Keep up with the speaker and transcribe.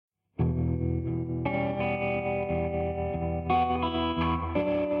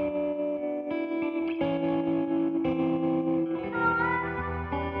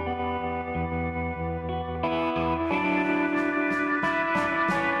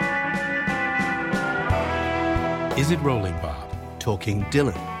Is It Rolling, Bob? Talking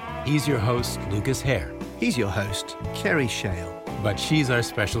Dylan. He's your host, Lucas Hare. He's your host, Kerry Shale. But she's our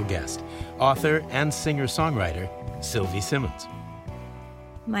special guest, author and singer-songwriter, Sylvie Simmons.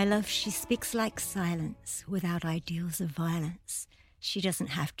 My love, she speaks like silence, without ideals of violence. She doesn't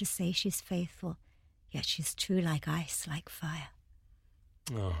have to say she's faithful, yet she's true like ice, like fire.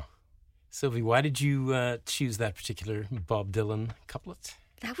 Oh. Sylvie, why did you choose that particular Bob Dylan couplet?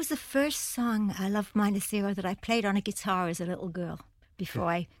 That was the first song, I Love Minus Zero, that I played on a guitar as a little girl before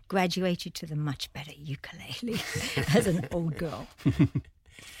I graduated to the much better ukulele as an old girl.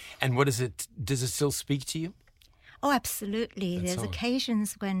 And what is it? Does it still speak to you? Oh, absolutely. That There's song.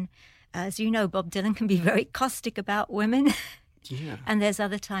 occasions when, as you know, Bob Dylan can be very caustic about women. Yeah. And there's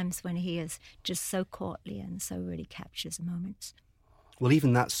other times when he is just so courtly and so really captures moments. Well,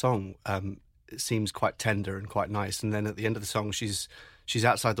 even that song seems quite tender and quite nice. And then at the end of the song, she's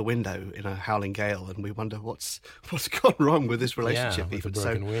outside the window in a howling gale, and we wonder what's gone wrong with this relationship. Yeah, with even a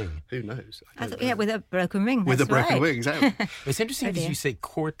broken so, wing. who knows? I don't Yeah, know. with a broken wing. With a that's broken right. wing, exactly. It's interesting Oh, because dear. you say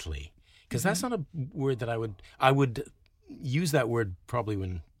courtly, because that's not a word that I would use that word probably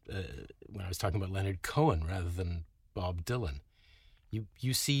when I was talking about Leonard Cohen rather than Bob Dylan.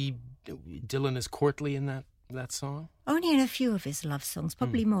 You see Dylan as courtly in that song? Only in a few of his love songs,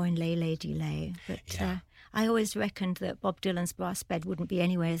 probably more in Lay Lady Lay. But Yeah. I always reckoned that Bob Dylan's brass bed wouldn't be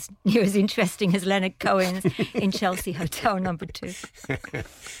anywhere near as interesting as Leonard Cohen's in Chelsea Hotel No. 2.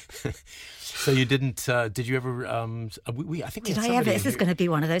 So you didn't? Did you ever? I think we Did had I somebody ever? in This is here- going to be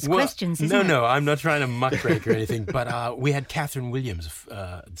one of those Well, questions, isn't it? No, I'm not trying to muckrake or anything, but we had Catherine Williams,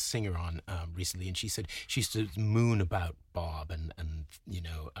 singer, on recently, and she said she used to moon about Bob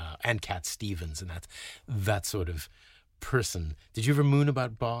and Cat Stevens and that sort of person. Did you ever moon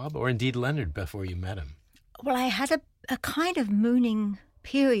about Bob or indeed Leonard before you met him? Well, I had a kind of mooning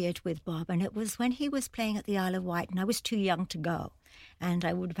period with Bob, and it was when he was playing at the Isle of Wight, and I was too young to go. And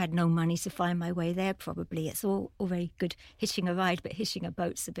I would have had no money to find my way there, probably. It's all very good hitching a ride, but hitching a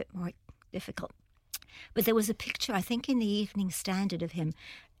boat's a bit more difficult. But there was a picture, I think, in the Evening Standard of him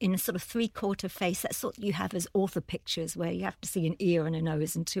in a sort of three-quarter face. That's what you have as author pictures, where you have to see an ear and a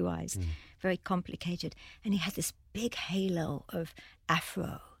nose and two eyes. Very complicated. And he had this big halo of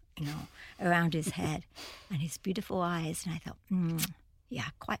afro, around his head and his beautiful eyes. And I thought, yeah,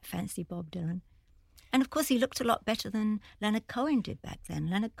 quite fancy Bob Dylan. And, of course, he looked a lot better than Leonard Cohen did back then.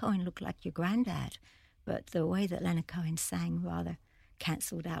 Leonard Cohen looked like your granddad, but the way that Leonard Cohen sang rather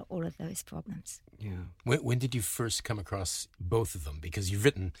cancelled out all of those problems. Yeah. When did you first come across both of them? Because you've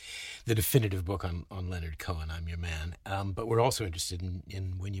written the definitive book on Leonard Cohen, I'm Your Man, but we're also interested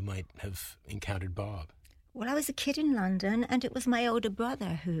in when you might have encountered Bob. Well, I was a kid in London, and it was my older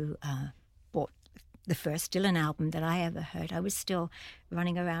brother who bought the first Dylan album that I ever heard. I was still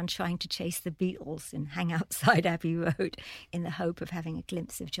running around trying to chase the Beatles and hang outside Abbey Road in the hope of having a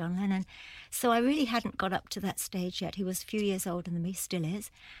glimpse of John Lennon. So I really hadn't got up to that stage yet. He was a few years older than me, still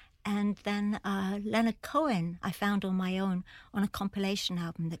is. And then Leonard Cohen I found on my own on a compilation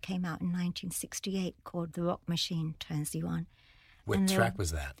album that came out in 1968 called The Rock Machine Turns You On. What And track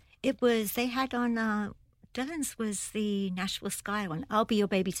was that? It was, they had on, Dylan's was the Nashville Sky one, I'll Be Your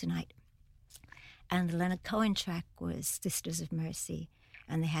Baby Tonight. And the Leonard Cohen track was Sisters of Mercy.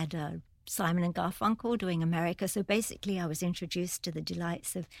 And they had Simon and Garfunkel doing America. So basically I was introduced to the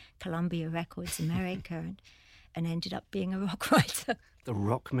delights of Columbia Records America and ended up being a rock writer. The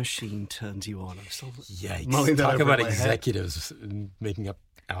Rock Machine Turns You On. I'm still Yikes. mulling that Talk over about in my head. executives making up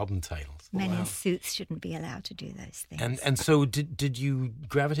album titles. Men in suits shouldn't be allowed to do those things. And so did you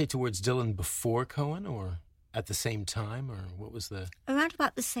gravitate towards Dylan before Cohen or at the same time, or what was the... Around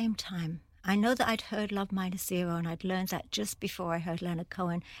about the same time. I know that I'd heard Love Minus Zero, and I'd learned that just before I heard Leonard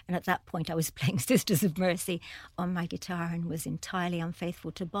Cohen. And at that point, I was playing Sisters of Mercy on my guitar and was entirely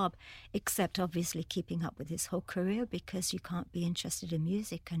unfaithful to Bob, except obviously keeping up with his whole career, because you can't be interested in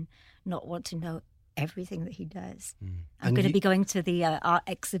music and not want to know everything that he does. I'm And going to you- be going to the art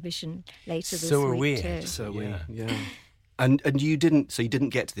exhibition later this So are week we, too. actually. So Yeah. yeah. And you didn't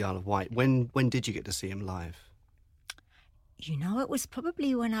get to the Isle of Wight. When did you get to see him live? You know, it was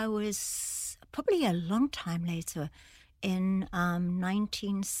probably when I was, probably a long time later, in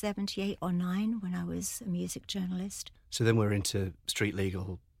 1978 or 9, when I was a music journalist. So then we're into Street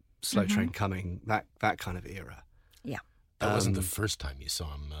Legal, Slow Train Coming, that kind of era. Yeah. That wasn't the first time you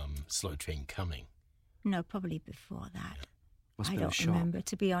saw him, Slow Train Coming. No, probably before that. Must I have been a don't shock. remember,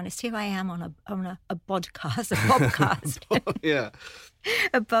 to be honest. Here I am on a podcast, a podcast, Yeah.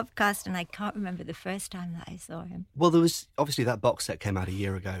 a podcast, and I can't remember the first time that I saw him. Well, there was obviously that box set came out a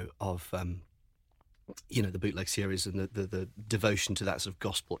year ago of the bootleg series and the devotion to that sort of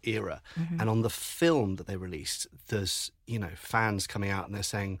gospel era. And on the film that they released, there's, fans coming out and they're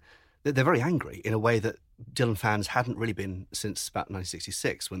saying that they're very angry in a way that Dylan fans hadn't really been since about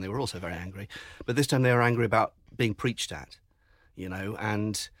 1966, when they were also very angry. But this time they were angry about being preached at,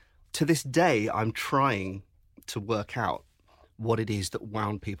 and to this day I'm trying to work out what it is that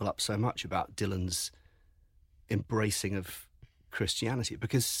wound people up so much about Dylan's embracing of Christianity,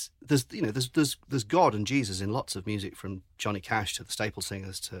 because there's God and Jesus in lots of music, from Johnny Cash to the Staple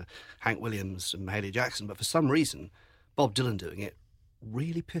Singers to Hank Williams and Mahalia Jackson, but for some reason Bob Dylan doing it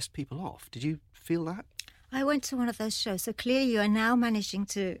really pissed people off. Did you feel that? I went to one of those shows, so clearly you are now managing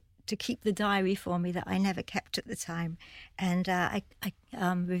to keep the diary for me that I never kept at the time. And I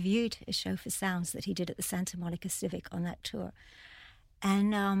reviewed a show for Sounds that he did at the Santa Monica Civic on that tour,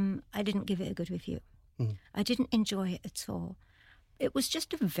 and I didn't give it a good review. I didn't enjoy it at all. It was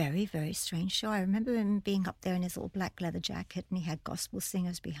just a very, very strange show. I remember him being up there in his little black leather jacket, and he had gospel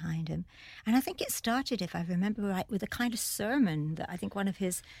singers behind him. And I think it started, if I remember right, with a kind of sermon that I think one of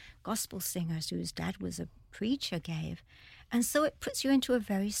his gospel singers, whose dad was a preacher, gave. And so it puts you into a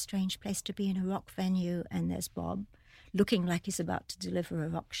very strange place to be in a rock venue, and there's Bob looking like he's about to deliver a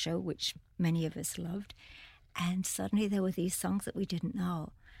rock show, which many of us loved. And suddenly there were these songs that we didn't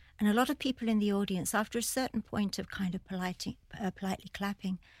know. And a lot of people in the audience, after a certain point of kind of politely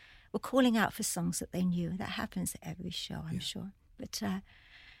clapping, were calling out for songs that they knew. That happens at every show, I'm sure. But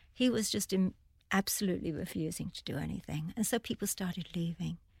he was just absolutely refusing to do anything. And so people started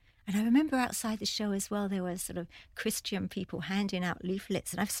leaving. And I remember outside the show as well, there were sort of Christian people handing out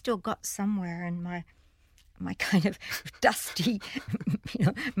leaflets. And I've still got somewhere in my kind of dusty,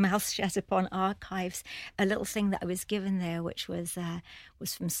 mouth shut upon archives, a little thing that I was given there, which was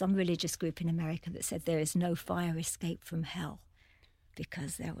from some religious group in America that said there is no fire escape from hell,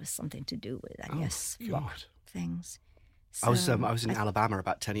 because there was something to do with, I guess, rock things. So, I was in Alabama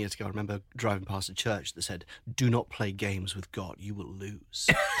about 10 years ago. I remember driving past a church that said, "Do not play games with God, you will lose."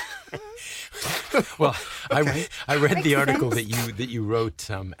 Well, okay. I read the article that you wrote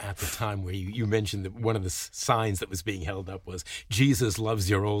at the time, where you mentioned that one of the signs that was being held up was "Jesus loves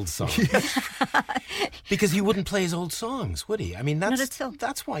your old songs," because he wouldn't play his old songs, would he? I mean,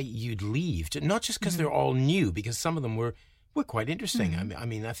 that's why you'd leave, not just because they're all new, because some of them were quite interesting. I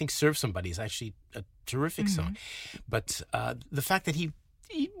mean, I think "Serve Somebody" is actually a terrific song, but the fact that he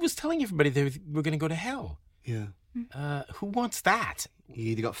was telling everybody they were going to go to hell. Yeah. Who wants that?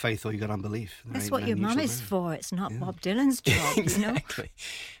 You either got faith or you got unbelief. That's what your mum is for. It's not Bob Dylan's job, Exactly.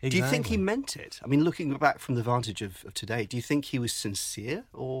 Do you think he meant it? I mean, looking back from the vantage of today, do you think he was sincere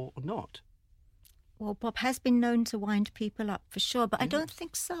or not? Well, Bob has been known to wind people up for sure, but I don't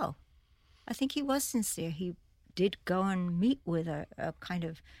think so. I think he was sincere. He did go and meet with a kind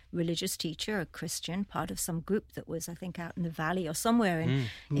of religious teacher, a Christian, part of some group that was, I think, out in the valley or somewhere in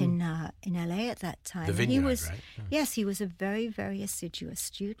LA at that time. The Vineyard, right? Yes, he was a very, very assiduous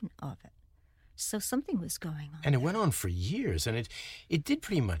student of it. So something was going on. And it went on for years, and it did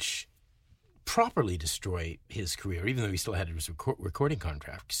pretty much properly destroy his career, even though he still had his recording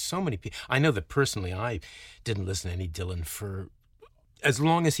contract. So many people. I know that personally, I didn't listen to any Dylan for as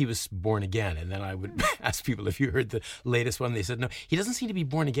long as he was born again. And then I would ask people, if you heard the latest one, they said, no, he doesn't seem to be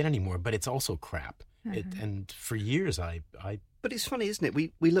born again anymore, but it's also crap. And for years, I But it's funny, isn't it?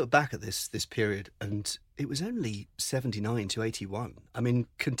 We look back at this period, and it was only 79 to 81. I mean,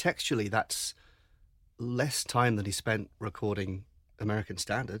 contextually, that's less time than he spent recording American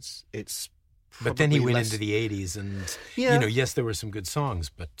standards. It's But then he went into the 80s, and, yes, there were some good songs,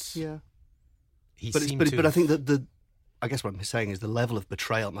 but But I think that I guess what I'm saying is the level of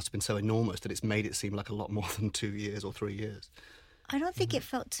betrayal must have been so enormous that it's made it seem like a lot more than 2 years or 3 years. I don't think it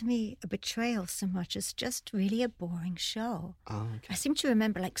felt to me a betrayal so much as just really a boring show. Oh, okay. I seem to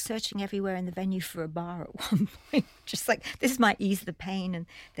remember searching everywhere in the venue for a bar at one point, just like, this might ease the pain, and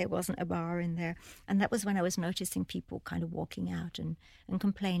there wasn't a bar in there. And that was when I was noticing people kind of walking out and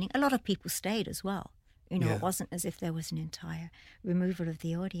complaining. A lot of people stayed as well. It wasn't as if there was an entire removal of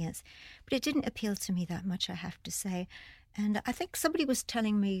the audience. But it didn't appeal to me that much, I have to say. And I think somebody was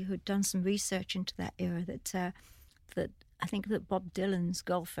telling me, who'd done some research into that era, that I think that Bob Dylan's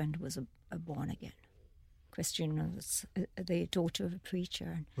girlfriend was a born-again Christian, was the daughter of a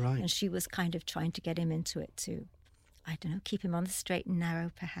preacher. And she was kind of trying to get him into it to, I don't know, keep him on the straight and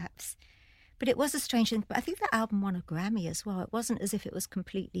narrow, perhaps. But it was a strange thing. But I think the album won a Grammy as well. It wasn't as if it was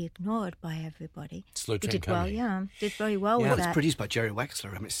completely ignored by everybody. Slow Train did Coming. Well, did very well with that. It's produced by Jerry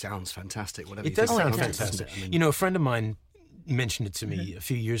Wexler. I mean, it sounds fantastic. Whatever it does sound fantastic. A friend of mine mentioned it to me a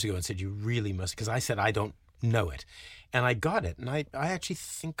few years ago and said, you really must, because I said I don't know it. And I got it. And I actually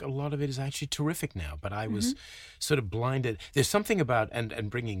think a lot of it is actually terrific now. But I was sort of blinded. There's something about, and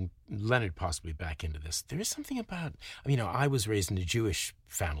bringing Leonard possibly back into this, there is something about, I was raised in a Jewish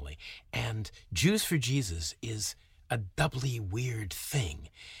family. And Jews for Jesus is a doubly weird thing.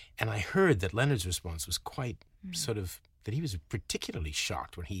 And I heard that Leonard's response was quite sort of, that he was particularly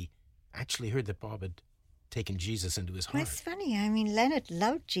shocked when he actually heard that Bob had taken Jesus into his heart. Well, it's funny. I mean, Leonard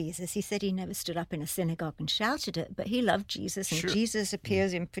loved Jesus. He said he never stood up in a synagogue and shouted it, but he loved Jesus, and Jesus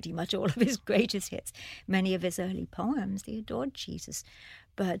appears in pretty much all of his greatest hits. Many of his early poems, he adored Jesus.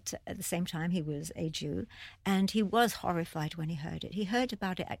 But at the same time, he was a Jew, and he was horrified when he heard it. He heard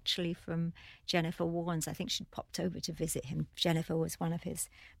about it actually from Jennifer Warnes. I think she'd popped over to visit him. Jennifer was one of his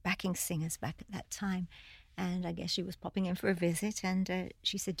backing singers back at that time, and I guess she was popping in for a visit, and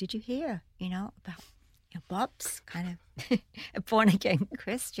she said, "Did you hear, about Bob's kind of a born-again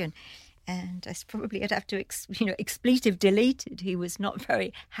Christian?" And I probably I'd have to, expletive deleted. He was not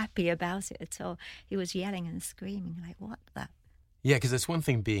very happy about it at all. He was yelling and screaming, like, what the? Yeah, because it's one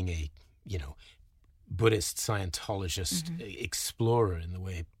thing being a, Buddhist Scientologist explorer in the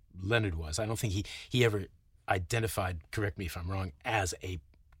way Leonard was. I don't think he ever identified, correct me if I'm wrong, as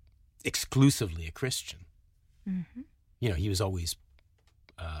exclusively a Christian. Mm-hmm. He was always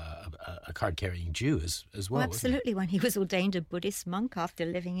a card-carrying Jew as well. Well, absolutely. When he was ordained a Buddhist monk after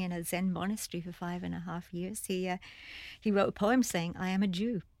living in a Zen monastery for 5.5 years, he wrote a poem saying, "I am a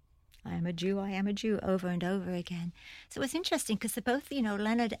Jew. I am a Jew, I am a Jew," over and over again. So it was interesting because they're both,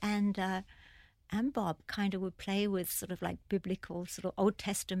 Leonard and Bob kind of would play with sort of like biblical, sort of Old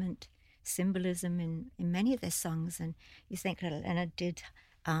Testament symbolism in many of their songs. And you think that Leonard did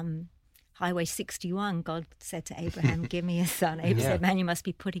Highway 61, God said to Abraham, "Give me a son." Abraham said, "Man, you must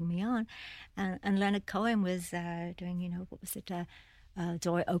be putting me on." And Leonard Cohen was doing, what was it?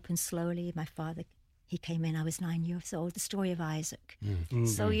 Door opened slowly. My father, he came in, I was 9 years old, the story of Isaac. Mm-hmm.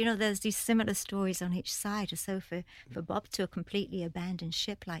 So, there's these similar stories on each side. So for Bob to completely abandon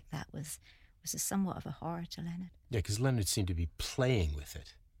ship like that was somewhat of a horror to Leonard. Yeah, because Leonard seemed to be playing with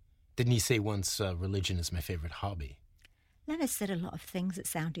it. Didn't he say once, religion is my favorite hobby? Leonard said a lot of things that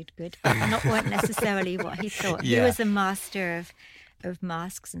sounded good, but weren't necessarily what he thought. Yeah. He was a master of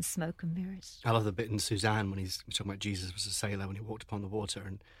masks and smoke and mirrors. I love the bit in Suzanne when he's talking about Jesus was a sailor when he walked upon the water,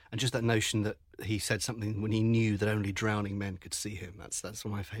 and just that notion that he said something when he knew that only drowning men could see him. That's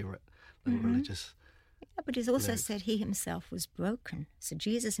one of my favourite religious. Yeah, but he's also said he himself was broken. So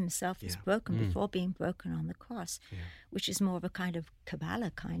Jesus himself was broken before being broken on the cross, which is more of a kind of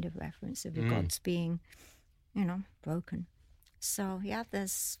Kabbalah kind of reference of the gods being, broken. So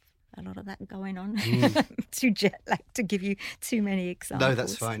there's a lot of that going on. Too jet lag to give you too many examples. No,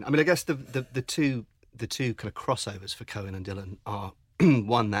 that's fine. I mean, I guess the two kind of crossovers for Cohen and Dylan are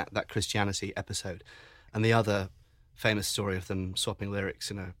one that Christianity episode, and the other famous story of them swapping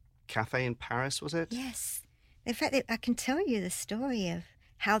lyrics in a cafe in Paris. Was it? Yes. In fact, I can tell you the story of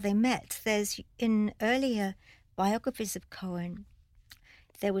how they met. There's in earlier biographies of Cohen,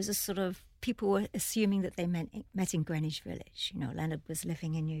 there was a sort of people were assuming that they met in Greenwich Village. Leonard was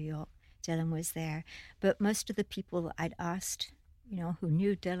living in New York, Dylan was there. But most of the people that I'd asked, who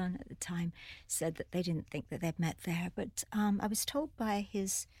knew Dylan at the time, said that they didn't think that they'd met there. But I was told by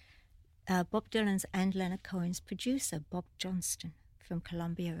his Bob Dylan's and Leonard Cohen's producer, Bob Johnston from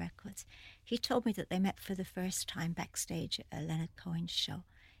Columbia Records. He told me that they met for the first time backstage at a Leonard Cohen show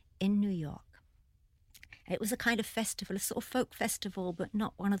in New York. It was a kind of festival, a sort of folk festival, but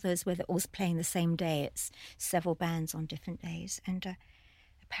not one of those where they're all playing the same day. It's several bands on different days. And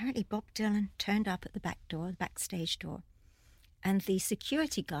apparently Bob Dylan turned up at the back door, the backstage door, and the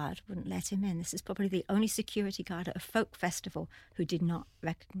security guard wouldn't let him in. This is probably the only security guard at a folk festival who did not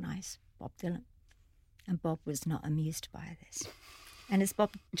recognize Bob Dylan. And Bob was not amused by this. And as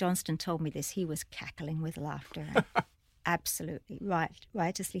Bob Johnston told me this, he was cackling with laughter and absolutely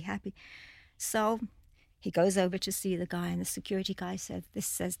riotously happy. So he goes over to see the guy, and the security guy said,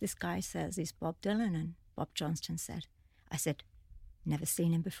 this guy says he's Bob Dylan. And Bob Johnston said, I said, never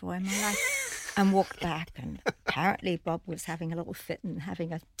seen him before in my life, and walked back. And apparently Bob was having a little fit and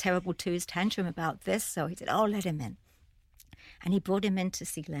having a terrible tantrum about this. So he said, oh, let him in. And he brought him in to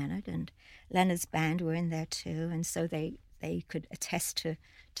see Leonard, and Leonard's band were in there too. And so they could attest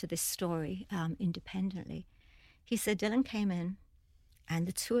to this story independently. He said Dylan came in, and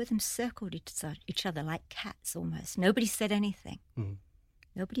the two of them circled each other like cats almost. Nobody said anything. Mm.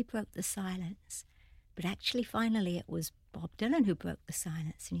 Nobody broke the silence. But actually, finally, it was Bob Dylan who broke the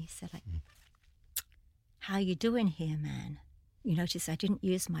silence. And he said, how you doing here, man? You notice I didn't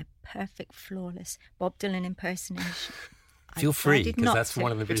use my perfect, flawless Bob Dylan impersonation. Feel free, did because not that's to.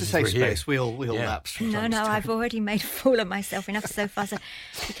 one of the It's a reasons safe we're here. space. We all lapse from time to No, time. I've already made a fool of myself enough so far. So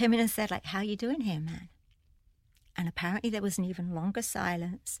he came in and said, like, how you doing here, man? And apparently there was an even longer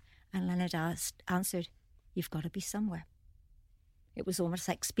silence. And Leonard answered, you've got to be somewhere. It was almost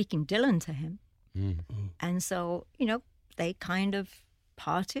like speaking Dylan to him. Mm. And so, they kind of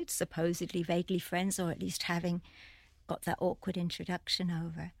parted, supposedly vaguely friends, or at least having got that awkward introduction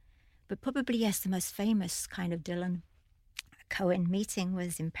over. But probably, yes, the most famous kind of Dylan-Cohen meeting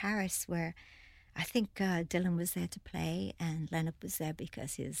was in Paris, where I think Dylan was there to play and Leonard was there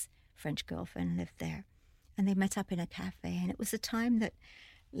because his French girlfriend lived there. And they met up in a cafe, and it was a time that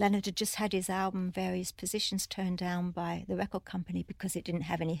Leonard had just had his album Various Positions turned down by the record company because it didn't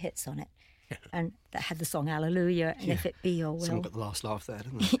have any hits on it. And that had the song Hallelujah and If It Be Your Will. Someone got the last laugh there,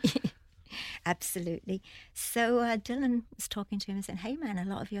 didn't they? Absolutely. So Dylan was talking to him and saying, hey, man, a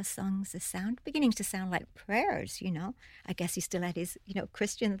lot of your songs are beginning to sound like prayers, I guess he still had his,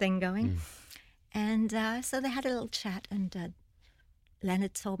 Christian thing going. And so they had a little chat, and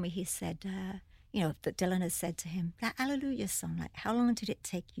Leonard told me, he said, that Dylan had said to him, that Hallelujah song, like, how long did it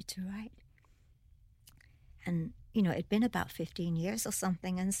take you to write? And, it'd been about 15 years or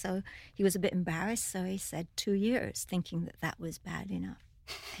something, and so he was a bit embarrassed, so he said 2 years, thinking that was bad enough.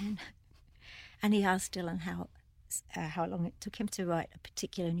 And he asked Dylan how long it took him to write a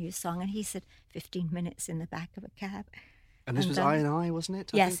particular new song, and he said 15 minutes in the back of a cab. And this was I and I, wasn't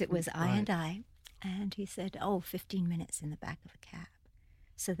it? Yes, it was I and I. And he said, 15 minutes in the back of a cab.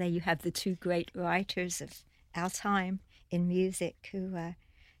 So there you have the two great writers of our time in music who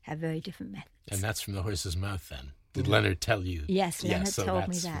have very different methods. And that's from the horse's mouth, then. Did Leonard tell you? Yes, Leonard told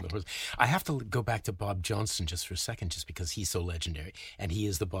me that's from that. the horse. I have to go back to Bob Johnston just for a second, just because he's so legendary. And he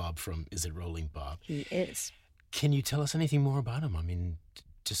is the Bob from Is It Rolling Bob? He is. Can you tell us anything more about him? I mean,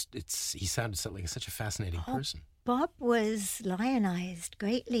 he sounded like such a fascinating person. Bob was lionized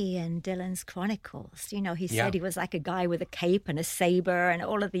greatly in Dylan's chronicles. He said he was like a guy with a cape and a saber and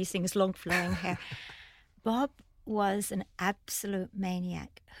all of these things, long flowing hair. Bob was an absolute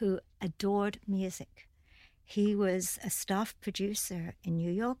maniac who adored music. He was a staff producer in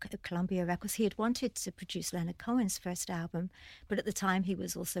New York at Columbia Records. He had wanted to produce Leonard Cohen's first album, but at the time he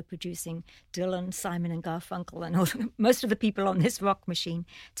was also producing Dylan, Simon and Garfunkel, and most of the people on this rock machine,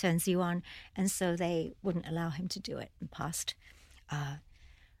 Turns You On. And so they wouldn't allow him to do it and passed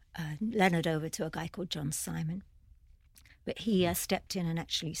Leonard over to a guy called John Simon. But he stepped in and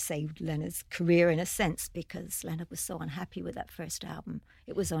actually saved Leonard's career in a sense, because Leonard was so unhappy with that first album.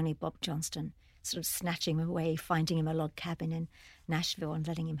 It was only Bob Johnston sort of snatching him away, finding him a log cabin in Nashville and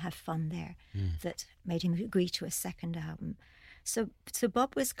letting him have fun there, that made him agree to a second album. So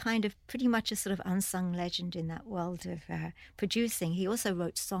Bob was kind of pretty much a sort of unsung legend in that world of producing. He also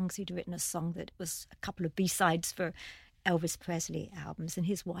wrote songs. He'd written a song that was a couple of B-sides for Elvis Presley albums, and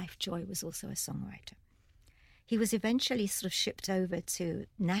his wife, Joy, was also a songwriter. He was eventually sort of shipped over to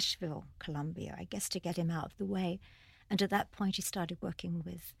Nashville, Columbia, I guess to get him out of the way. And at that point, he started working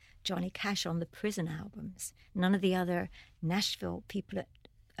with Johnny Cash on the Prison albums. None of the other Nashville people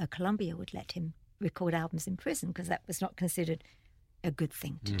at Columbia would let him record albums in prison, because that was not considered a good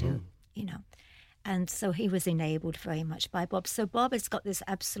thing to do, And so he was enabled very much by Bob. So Bob has got this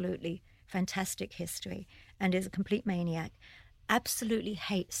absolutely fantastic history and is a complete maniac. Absolutely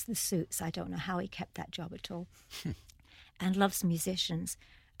hates the Suits. I don't know how he kept that job at all. And loves musicians.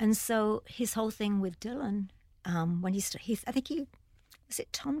 And so his whole thing with Dylan, when I think was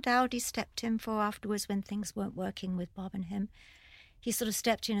it Tom Dowd he stepped in for afterwards when things weren't working with Bob and him? He sort of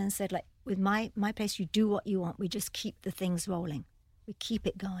stepped in and said, like, with my place, you do what you want. We just keep the things rolling. We keep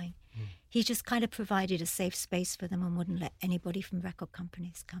it going. He just kind of provided a safe space for them and wouldn't let anybody from record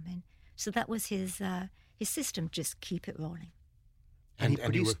companies come in. So that was his system, just keep it rolling. And he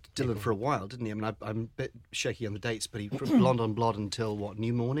produced Dylan for a while, didn't he? I mean, I'm a bit shaky on the dates, but he from Blonde on Blonde until,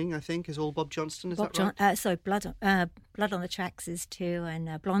 New Morning, I think, is all Bob Johnston, is that right? Blood on the Tracks is too,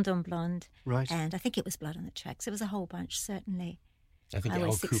 and Blonde on Blonde. Right. And I think it was Blood on the Tracks. It was a whole bunch, certainly. I think Highway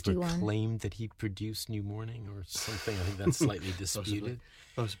Al 61. Cooper claimed that he produced New Morning or something. I think that's slightly disputed.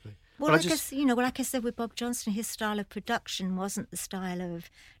 Possibly. Well, like I said, with Bob Johnston, his style of production wasn't the style of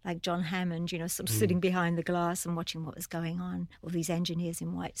like John Hammond, sort of sitting behind the glass and watching what was going on, all these engineers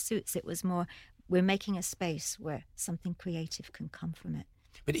in white suits. It was more, we're making a space where something creative can come from it.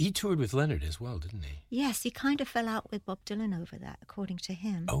 But he toured with Leonard as well, didn't he? Yes, he kind of fell out with Bob Dylan over that, according to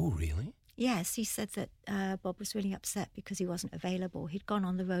him. Oh, really? Yes, he said that Bob was really upset because he wasn't available. He'd gone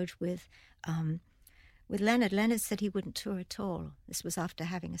on the road with Leonard. Leonard said he wouldn't tour at all. This was after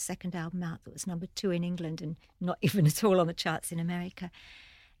having a second album out that was number 2 in England and not even at all on the charts in America.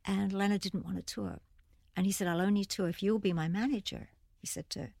 And Leonard didn't want to tour. And he said, I'll only tour if you'll be my manager, he said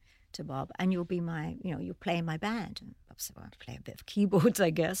to Bob, and you'll be my, you'll play in my band. And Bob said, well, I'll play a bit of keyboards, I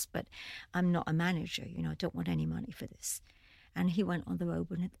guess, but I'm not a manager, I don't want any money for this. And he went on the road,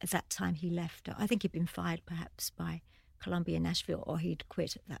 and at that time he left. I think he'd been fired perhaps by Columbia Nashville, or he'd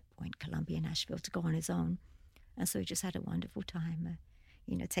quit at that point, Columbia Nashville, to go on his own. And so he just had a wonderful time,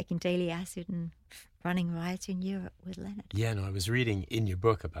 taking daily acid and running riot in Europe with Leonard. Yeah, no, I was reading in your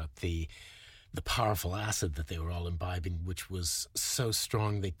book about the powerful acid that they were all imbibing, which was so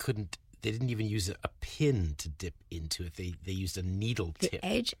strong they didn't even use a pin to dip into it. They used a needle tip. The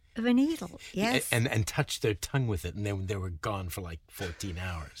edge of a needle, yes. And touched their tongue with it, and then they were gone for like 14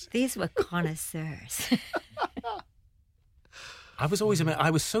 hours. These were connoisseurs. I was always amazed.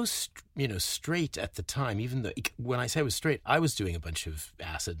 I was so straight at the time. Even though when I say I was straight, I was doing a bunch of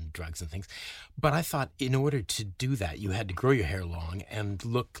acid and drugs and things. But I thought in order to do that, you had to grow your hair long and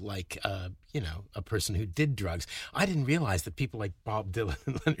look like a person who did drugs. I didn't realize that people like Bob Dylan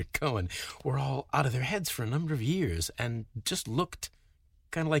and Leonard Cohen were all out of their heads for a number of years and just looked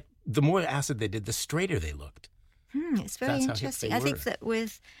kind of like the more acid they did, the straighter they looked. It's very interesting. I think that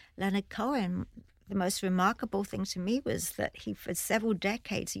with Leonard Cohen, the most remarkable thing to me was that for several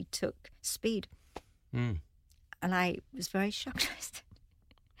decades, he took speed. And I was very shocked. I said,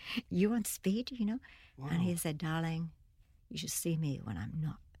 you on speed, Wow. And he said, darling, you should see me when I'm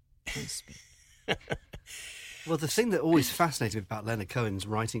not on speed. Well, the thing that always fascinated me about Leonard Cohen's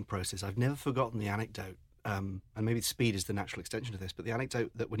writing process, I've never forgotten the anecdote, and maybe speed is the natural extension of this, but the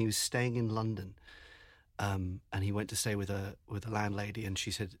anecdote that when he was staying in London, and he went to stay with a landlady, and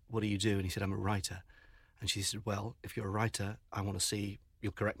she said, what do you do? And he said, I'm a writer. And she said, well, if you're a writer, I want to see,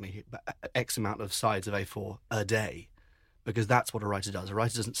 you'll correct me, but X amount of sides of A4 a day, because that's what a writer does. A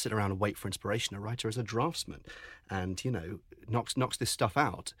writer doesn't sit around and wait for inspiration. A writer is a draftsman and, knocks this stuff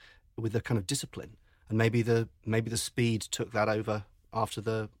out with a kind of discipline. And maybe the speed took that over after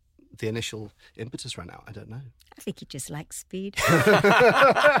the initial impetus ran out. I don't know. I think he just likes speed.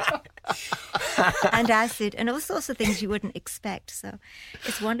 And acid and all sorts of things you wouldn't expect. So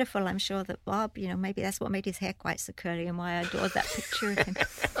it's wonderful. I'm sure that Bob, maybe that's what made his hair quite so curly and why I adored that picture of him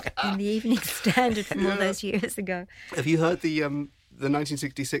in the Evening Standard from all those years ago. Have you heard the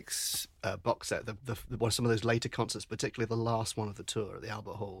 1966 box set, some of those later concerts, particularly the last one of the tour at the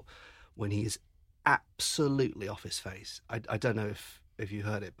Albert Hall, when he is absolutely off his face? I don't know if you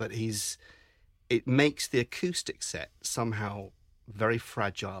heard it, but it makes the acoustic set somehow very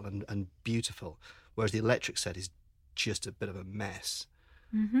fragile and beautiful, whereas the electric set is just a bit of a mess.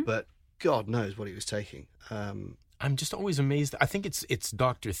 Mm-hmm. But God knows what he was taking. I'm just always amazed. I think it's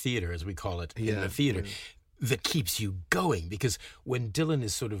Dr. Theater, as we call it in the theater, that keeps you going, because when Dylan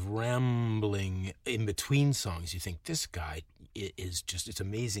is sort of rambling in between songs, you think, this guy is just, it's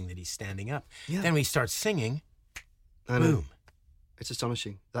amazing that he's standing up. Yeah. Then when he starts singing, boom. It's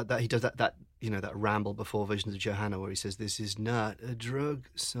astonishing that he does that ramble before Visions of Johanna, where he says, this is not a drug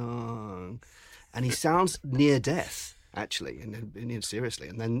song. And he sounds near death, actually, and seriously.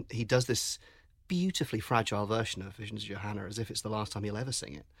 And then he does this beautifully fragile version of Visions of Johanna as if it's the last time he'll ever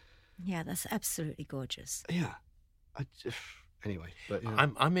sing it. Yeah, that's absolutely gorgeous. Yeah. Anyway. But,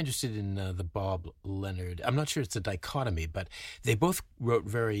 I'm interested in the Bob Leonard. I'm not sure it's a dichotomy, but they both wrote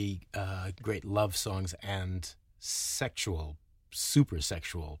very great love songs and super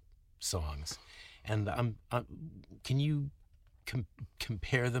sexual songs. And can you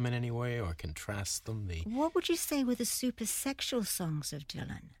compare them in any way or contrast them? What would you say were the super sexual songs of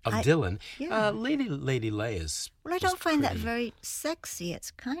Dylan? Dylan? Yeah. Lady Leia's. Well, I don't find that very sexy.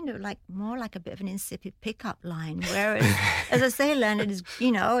 It's kind of more like a bit of an insipid pickup line. Whereas, as I say, Leonard is,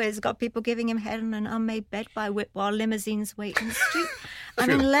 has got people giving him head on an unmade bed by whip while limousines wait in the street. I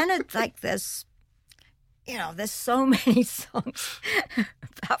mean, Leonard, there's so many songs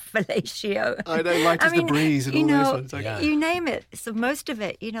about fellatio. I know, Light as the Breeze and all those ones. You name it. So most of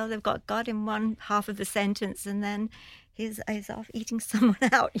it, they've got God in one half of the sentence and then he's off eating someone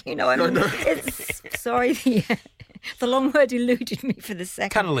out. Sorry, the long word eluded me for the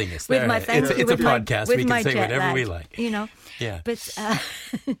second. Cunnilingus. With my it's a podcast. We can say whatever we like. Yeah. But...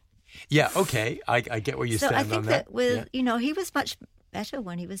 yeah, okay. I get where you stand on that. So I think that with, he was much better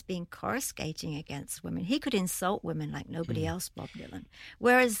when he was being coruscating against women. He could insult women like nobody else, Bob Dylan.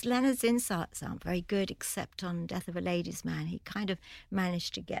 Whereas Leonard's insults aren't very good, except on Death of a Ladies' Man. He kind of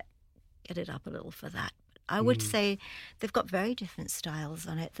managed to get it up a little for that. I would say they've got very different styles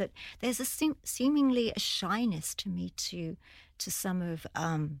on it. That there's seemingly a shyness to me to some of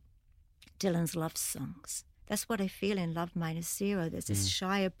Dylan's love songs. That's what I feel in Love Minus Zero. There's this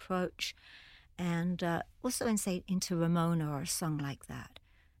shy approach. And also into Ramona or a song like that.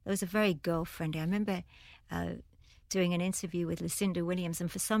 Those are very girl-friendly. I remember doing an interview with Lucinda Williams,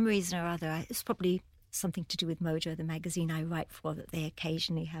 and for some reason or other, it's probably something to do with Mojo, the magazine I write for, that they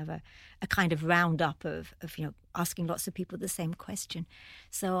occasionally have a kind of roundup of asking lots of people the same question.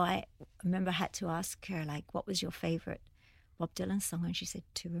 So I remember I had to ask her, like, what was your favourite Bob Dylan song? And she said,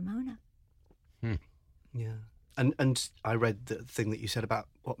 To Ramona. Yeah. And I read the thing that you said about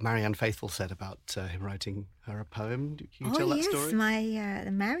what Marianne Faithfull said about him writing her a poem. Can you tell that story? Oh yes,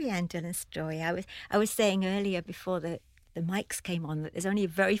 the Marianne Dylan story. I was saying earlier before the mics came on that there's only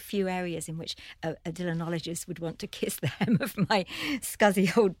very few areas in which a Dylanologist would want to kiss the hem of my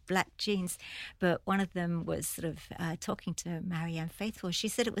scuzzy old black jeans. But one of them was sort of talking to Marianne Faithfull. She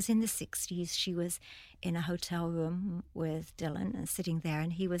said it was in the 60s. She was in a hotel room with Dylan and sitting there,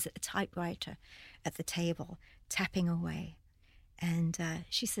 and he was at a typewriter at the table, tapping away. And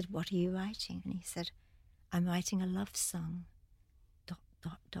she said, what are you writing? And he said, I'm writing a love song, ...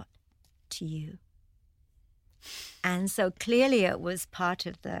 to you. And so clearly it was part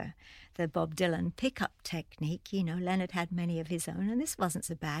of the Bob Dylan pickup technique. Leonard had many of his own, and this wasn't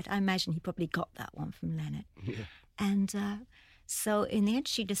so bad. I imagine he probably got that one from Leonard. Yeah. And so in the end,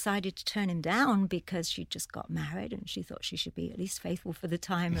 she decided to turn him down because she just got married, and she thought she should be at least faithful for the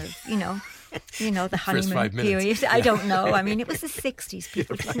time of, the honeymoon period. Yeah. I don't know. I mean, it was the 60s.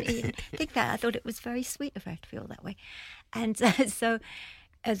 People didn't even think that. I thought it was very sweet of her to feel that way. And so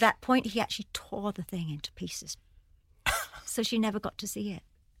at that point, he actually tore the thing into pieces. So she never got to see it.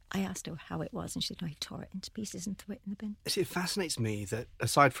 I asked her how it was, and she said, no, he tore it into pieces and threw it in the bin. It fascinates me that,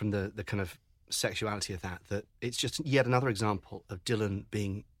 aside from the kind of sexuality of that it's just yet another example of Dylan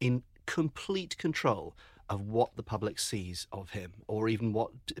being in complete control of what the public sees of him, or even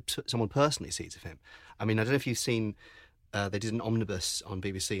what someone personally sees of him. I mean, I don't know if you've seen, they did an omnibus on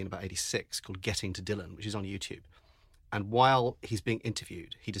BBC in about 86 called Getting to Dylan, which is on YouTube. And while he's being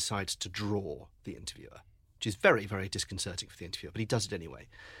interviewed, he decides to draw the interviewer, which is very, very disconcerting for the interviewer, but he does it anyway.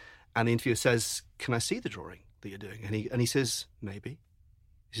 And the interviewer says, can I see the drawing that you're doing? And he says, maybe.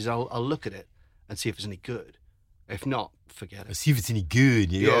 He says, I'll look at it and see if it's any good. If not, forget it. See if it's any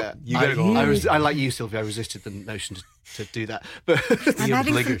good. You gotta go. I like you, Sylvia. I resisted the notion to do that. But I'm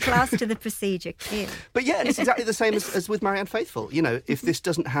adding some class to the procedure, clear. But yeah, and it's exactly the same as with Marianne Faithfull. If this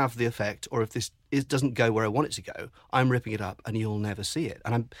doesn't have the effect, or if this doesn't go where I want it to go, I'm ripping it up, and you'll never see it.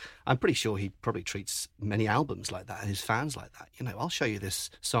 And I'm pretty sure he probably treats many albums like that, and his fans like that. I'll show you this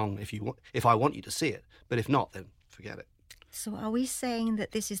song if I want you to see it, but if not, then forget it. So are we saying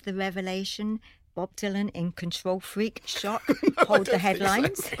that this is the revelation? Bob Dylan in Control Freak, Shock, hold the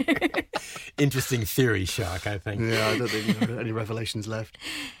headlines? So. Interesting theory, Shock, I think. Yeah, I don't think there are any revelations left.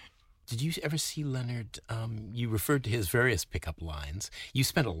 Did you ever see Leonard? You referred to his various pickup lines. You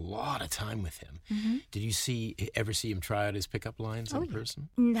spent a lot of time with him. Mm-hmm. Did you ever see him try out his pickup lines in person?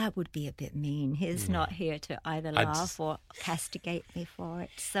 That would be a bit mean. He's not here to either laugh or castigate me for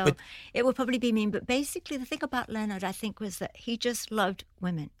it. So it would probably be mean. But basically, the thing about Leonard, I think, was that he just loved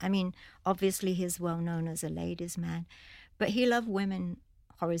women. I mean, obviously, he's well known as a ladies' man, but he loved women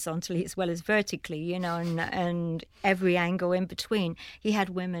horizontally as well as vertically, and every angle in between. He had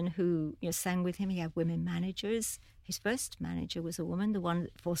women who sang with him. He had women managers. His first manager was a woman, the one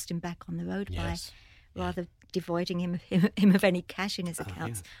that forced him back on the road by rather devoiding him of any cash in his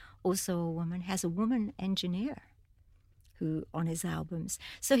accounts. Also a woman. Has a woman engineer who on his albums.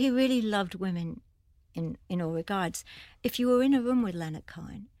 So he really loved women in all regards. If you were in a room with Leonard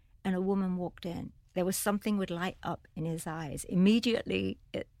Cohen and a woman walked in, there was something would light up in his eyes. Immediately,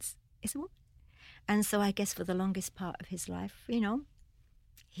 it's a woman. And so I guess for the longest part of his life,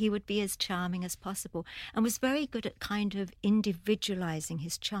 he would be as charming as possible and was very good at kind of individualizing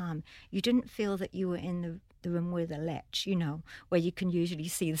his charm. You didn't feel that you were in the room with a lech, where you can usually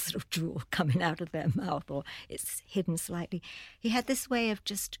see the sort of drool coming out of their mouth or it's hidden slightly. He had this way of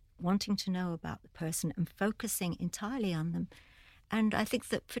just wanting to know about the person and focusing entirely on them. And I think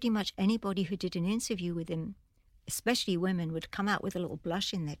that pretty much anybody who did an interview with him, especially women, would come out with a little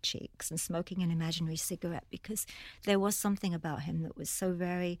blush in their cheeks and smoking an imaginary cigarette because there was something about him that was so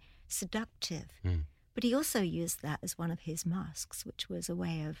very seductive. Mm. But he also used that as one of his masks, which was a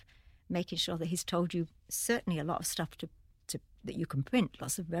way of making sure that he's told you certainly a lot of stuff that you can print,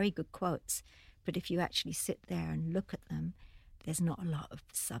 lots of very good quotes. But if you actually sit there and look at them, there's not a lot of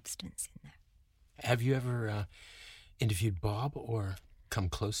substance in there. Have you ever interviewed Bob or come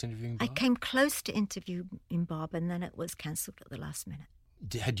close to interviewing Bob? I came close to interviewing Bob, and then it was cancelled at the last minute.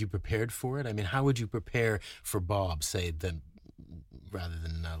 Had you prepared for it? I mean, how would you prepare for Bob, say, rather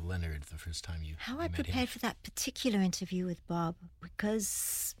than Leonard the first time you How I prepared for that particular interview with Bob,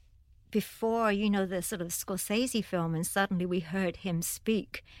 because before, the sort of Scorsese film, and suddenly we heard him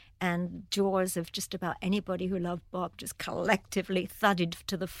speak, and jaws of just about anybody who loved Bob just collectively thudded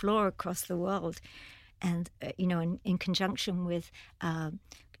to the floor across the world. And, in conjunction with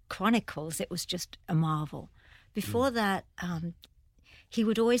Chronicles, it was just a marvel. Before that, he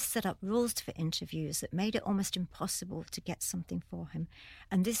would always set up rules for interviews that made it almost impossible to get something for him.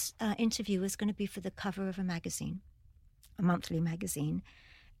 And this interview was going to be for the cover of a magazine, a monthly magazine.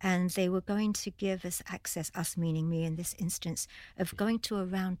 And they were going to give us access, us meaning me in this instance, of going to a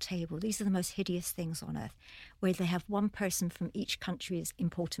round table. These are the most hideous things on earth, where they have one person from each country's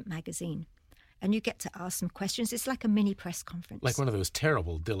important magazine. And you get to ask them questions. It's like a mini press conference. Like one of those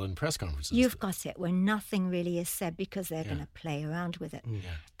terrible Dylan press conferences. You've got it, where nothing really is said because they're going to play around with it. Yeah.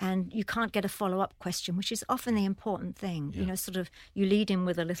 And you can't get a follow-up question, which is often the important thing. Yeah. You lead in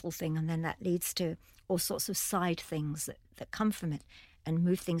with a little thing, and then that leads to all sorts of side things that come from it and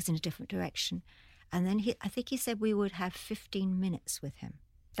move things in a different direction. And then I think he said we would have 15 minutes with him.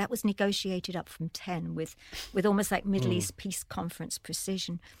 That was negotiated up from 10 with almost like Middle East Peace Conference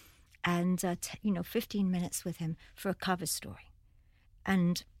precision. And, 15 minutes with him for a cover story.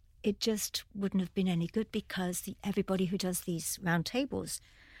 And it just wouldn't have been any good because everybody who does these round tables,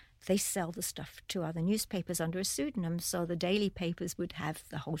 they sell the stuff to other newspapers under a pseudonym. So the daily papers would have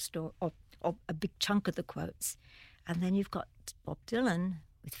the whole story or a big chunk of the quotes. And then you've got Bob Dylan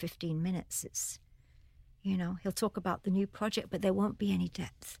with 15 minutes. It's, he'll talk about the new project, but there won't be any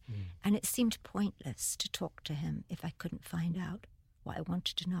depth. And it seemed pointless to talk to him if I couldn't find out what I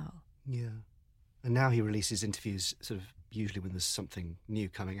wanted to know. Yeah. And now he releases interviews sort of usually when there's something new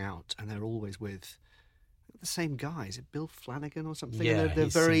coming out, and they're always with the same guy. Is it Bill Flanagan or something? Yeah, They're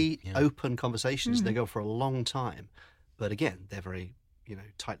very open conversations. Mm-hmm. They go for a long time. But again, they're very,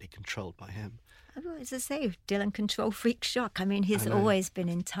 tightly controlled by him. As I say, Dylan control freak shock. I mean, he's always been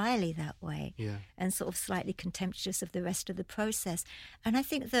entirely that way. Yeah. And sort of slightly contemptuous of the rest of the process. And I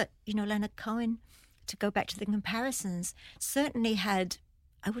think that, Leonard Cohen, to go back to the comparisons, certainly had,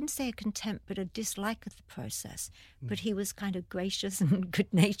 I wouldn't say a contempt, but a dislike of the process. But he was kind of gracious and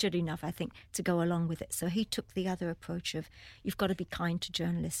good-natured enough, I think, to go along with it. So he took the other approach of, you've got to be kind to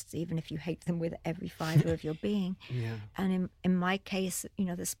journalists, even if you hate them with every fibre of your being. Yeah. And in my case,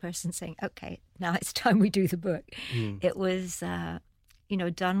 this person saying, okay, now it's time we do the book. It was,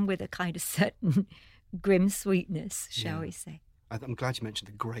 done with a kind of certain grim sweetness, shall we say. I'm glad you mentioned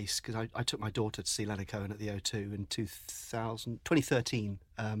the grace, because I took my daughter to see Leonard Cohen at the O2 in 2013,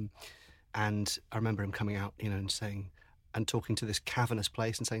 and I remember him coming out, and saying, and talking to this cavernous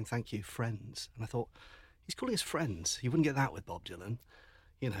place and saying, "Thank you, friends." And I thought, he's calling us friends. You wouldn't get that with Bob Dylan.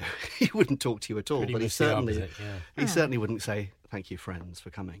 He wouldn't talk to you at all. Pretty but he much the certainly, opposite, yeah. he certainly wouldn't say, "Thank you, friends, for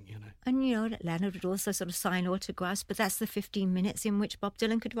coming." And Leonard would also sort of sign autographs, but that's the 15 minutes in which Bob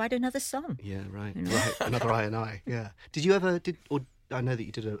Dylan could write another song. Yeah, right. Right. Another I&I. Yeah. Did you ever I know that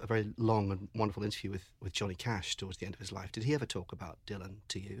you did a very long and wonderful interview with Johnny Cash towards the end of his life. Did he ever talk about Dylan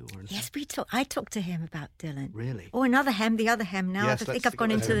to you? Or anything? Yes, I talked to him about Dylan. Really? Oh, the other ham. Now Yes, I think let's I've gone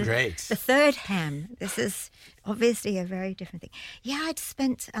go into there. the third ham. This is obviously a very different thing. Yeah, I'd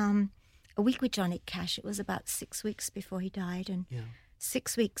spent a week with Johnny Cash. It was about 6 weeks before he died, and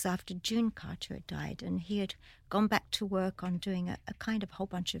 6 weeks after June Carter had died, and he had gone back to work on doing a kind of whole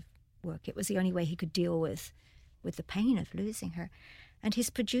bunch of work. It was the only way he could deal with the pain of losing her. And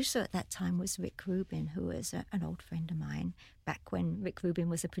his producer at that time was Rick Rubin, who was an old friend of mine, back when Rick Rubin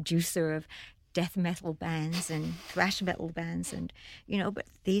was a producer of death metal bands and thrash metal bands. And, but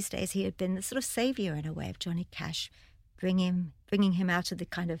these days he had been the sort of savior in a way of Johnny Cash, bringing him out of the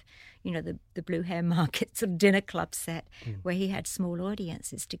kind of, the Blue Hair Market sort of dinner club set where he had small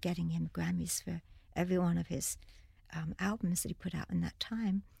audiences, to getting him Grammys for every one of his albums that he put out in that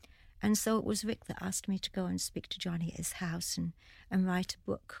time. And so it was Rick that asked me to go and speak to Johnny at his house and write a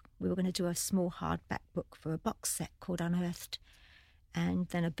book. We were going to do a small hardback book for a box set called Unearthed, and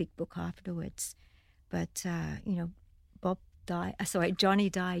then a big book afterwards. But, Johnny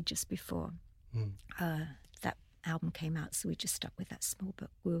died just before that album came out, so we just stuck with that small book.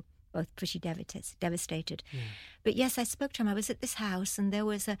 We were both pretty devastated. Yeah. But yes, I spoke to him. I was at this house, and there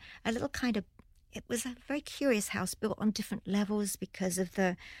was a little kind of, it was a very curious house built on different levels because of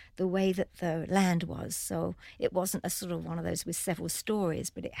the way that the land was. So it wasn't a sort of one of those with several stories,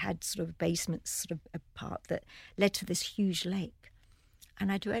 but it had sort of basements, sort of a part that led to this huge lake.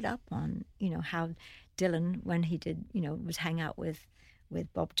 And I'd read up on, how Dylan, when he did, would hang out with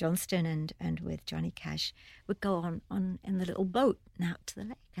Bob Johnston and with Johnny Cash, would go on in the little boat and out to the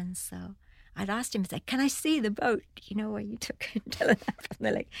lake. And so I'd asked him, can I see the boat, where you took Dylan out from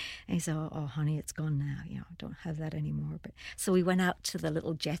the lake? And he said, oh, honey, it's gone now. I don't have that anymore. But so we went out to the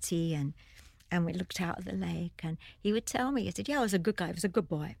little jetty and we looked out at the lake. And he would tell me, he said, yeah, I was a good guy. He was a good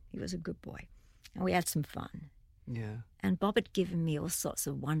boy. He was a good boy. And we had some fun. Yeah. And Bob had given me all sorts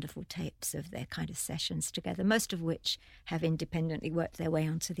of wonderful tapes of their kind of sessions together, most of which have independently worked their way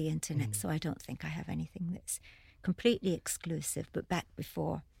onto the internet. So I don't think I have anything that's completely exclusive. But back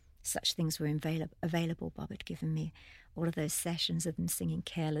before such things were available, Bob had given me all of those sessions of them singing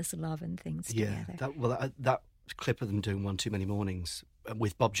Careless Love and things together. That clip of them doing One Too Many Mornings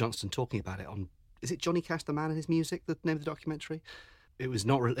with Bob Johnston talking about it on, is it Johnny Cash, the Man and His Music, the name of the documentary? It was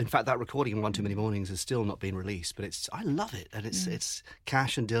not, in fact, that recording in One Too Many Mornings has still not been released, but I love it. And it's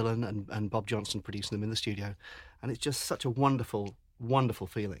Cash and Dylan and Bob Johnston producing them in the studio. And it's just such a wonderful, wonderful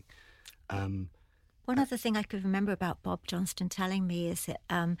feeling. One other thing I could remember about Bob Johnston telling me is that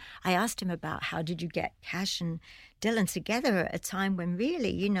I asked him about how did you get Cash and Dylan together at a time when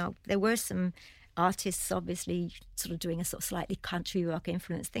really, there were some artists obviously sort of doing a sort of slightly country rock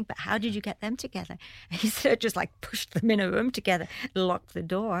influence thing, but how did you get them together? And he said just like pushed them in a room together, locked the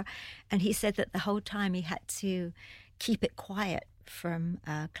door. And he said that the whole time he had to keep it quiet from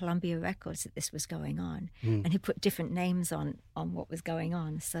Columbia Records that this was going on. And he put different names on what was going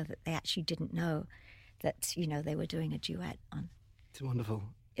on so that they actually didn't know that, they were doing a duet on. It's wonderful.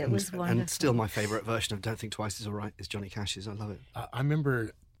 It was wonderful. And still my favourite version of Don't Think Twice Is All Right is Johnny Cash's. I love it. I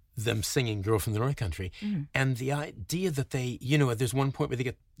remember them singing Girl from the North Country, and the idea that they, there's one point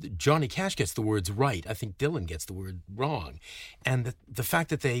where Johnny Cash gets the words right. I think Dylan gets the word wrong. And the fact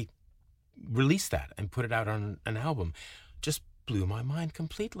that they released that and put it out on an album just blew my mind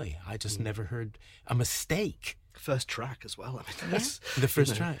completely. I just never heard a mistake. First track as well. I mean, that's the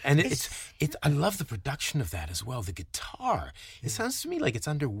first track, and it's. I love the production of that as well. The guitar. It sounds to me like it's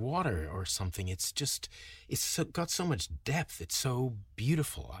underwater or something. It's got so much depth. It's so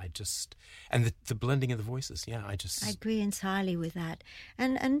beautiful. And the blending of the voices. Yeah, I agree entirely with that.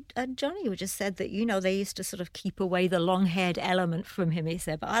 And Johnny just said that they used to sort of keep away the long-haired element from him. He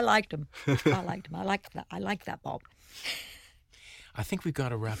said, but I liked him. I liked him. I like that Bob. I think we've got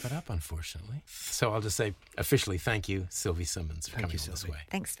to wrap it up, unfortunately. So I'll just say officially thank you, Sylvie Simmons, for coming all this way.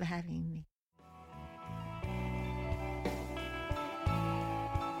 Thanks for having me.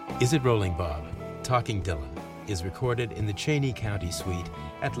 Is It Rolling Bob? Talking Dylan is recorded in the Cheney County Suite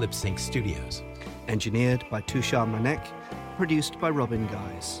at Lip Sync Studios. Engineered by Tushar Manek, produced by Robin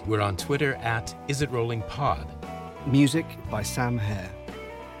Guys. We're on Twitter at IsItRollingPod. Music by Sam Hare.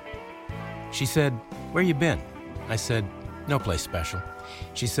 She said, "Where you been?" I said, "No place special."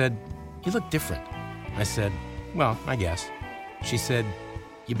 She said, "You look different." I said, "Well, I guess." She said,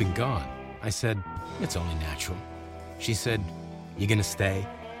 "You've been gone." I said, "It's only natural." She said, "You gonna stay?"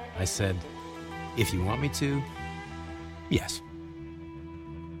 I said, "If you want me to, yes."